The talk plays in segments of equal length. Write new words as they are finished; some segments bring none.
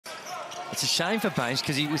It's a shame for Baines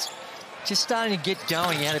because he was just starting to get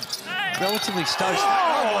going. He had a relatively stoked.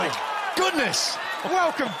 Oh, my goodness!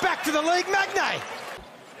 Welcome back to the league, Magnay.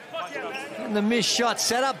 And the missed shot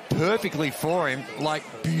set up perfectly for him, like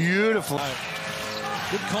beautiful.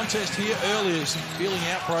 Good contest here earlier. Feeling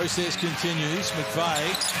out process continues.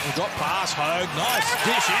 McVeigh got past Hogue. Nice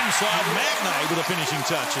dish inside. Magnay with the finishing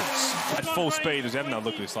touches. At full speed, as having a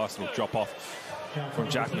look at this nice little drop off from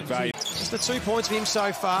Jack McVeigh. Just the 2 points for him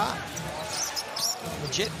so far.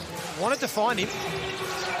 The Jet wanted to find him.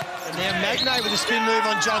 And now Magnay with a spin move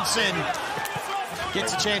on Johnson.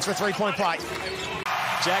 Gets a chance for a 3-point play.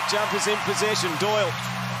 JackJumpers in possession. Doyle.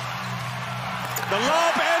 The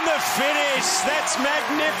lob and the finish. That's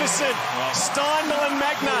magnificent. Steindl and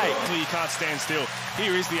Magnay. You can't stand still.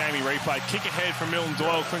 Here is the Amy replay. Kick ahead from Milton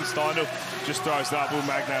Doyle. Clint Steindl just throws that. Will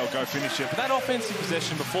Magnay will go finish it. But that offensive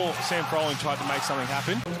possession before Sam Froling tried to make something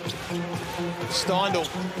happen. Steindl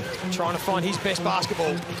trying to find his best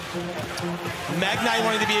basketball. Magnay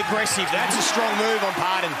wanting to be aggressive. That's a strong move on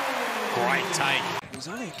Pardon. Great take. It was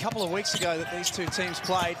only a couple of weeks ago that these two teams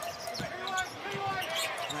played.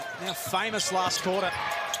 Now famous last quarter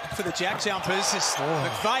for the JackJumpers.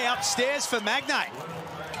 McVeigh upstairs for Magnay.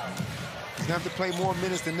 He's going to have to play more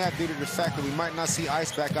minutes than that due to the fact that we might not see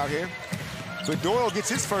Ice back out here. But Doyle gets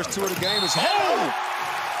his first 2 of the game. Boy.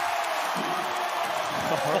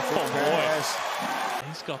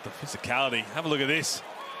 He's got the physicality. Have a look at this.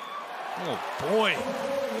 Oh, boy.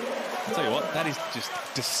 I'll tell you what, that is just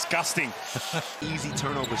disgusting. Easy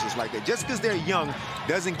turnovers just like that. Just because they're young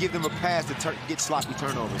doesn't give them a pass to get sloppy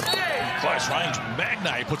turnovers. Close range.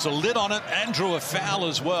 Magnay puts a lid on it and drew a foul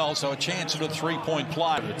as well, so a chance at a 3-point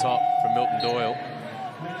play. Over the top from Milton Doyle.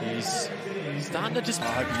 He's starting to just...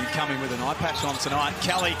 I hope you're coming with an eye patch on tonight.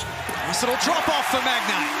 Kelly, nice little drop off for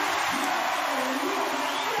Magnay.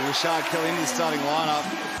 Rashad Kelly in the starting lineup.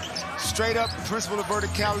 Straight up, principle of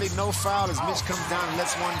verticality, no foul as Mitch comes down and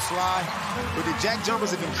lets one fly. But the JackJumpers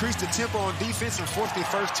have increased the tempo on defense and forced their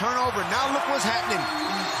first turnover. Now look what's happening.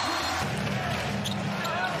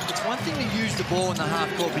 It's one thing to use the ball in the half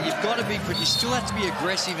court, but you've got to be, you still have to be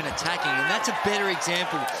aggressive and attacking, and that's a better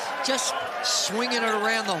example. Just swinging it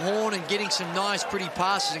around the horn and getting some nice, pretty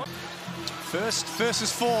passes. First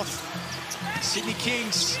versus fourth. Sydney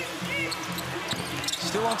Kings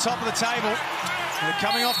still on top of the table. They're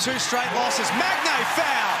coming off 2 straight losses. Magnay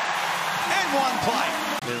foul and 1 play.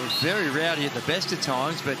 They were very rowdy at the best of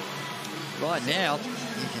times, but right now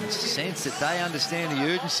you can sense that they understand the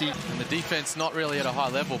urgency. And the defense not really at a high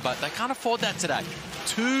level, but they can't afford that today.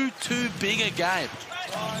 Too big a game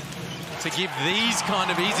to give these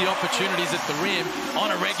kind of easy opportunities at the rim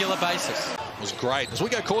on a regular basis. It was great. As we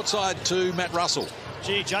go courtside to Matt Russell.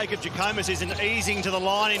 Gee, JackJumpers isn't easing to the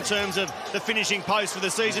line in terms of the finishing post for the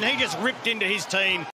season. He just ripped into his team.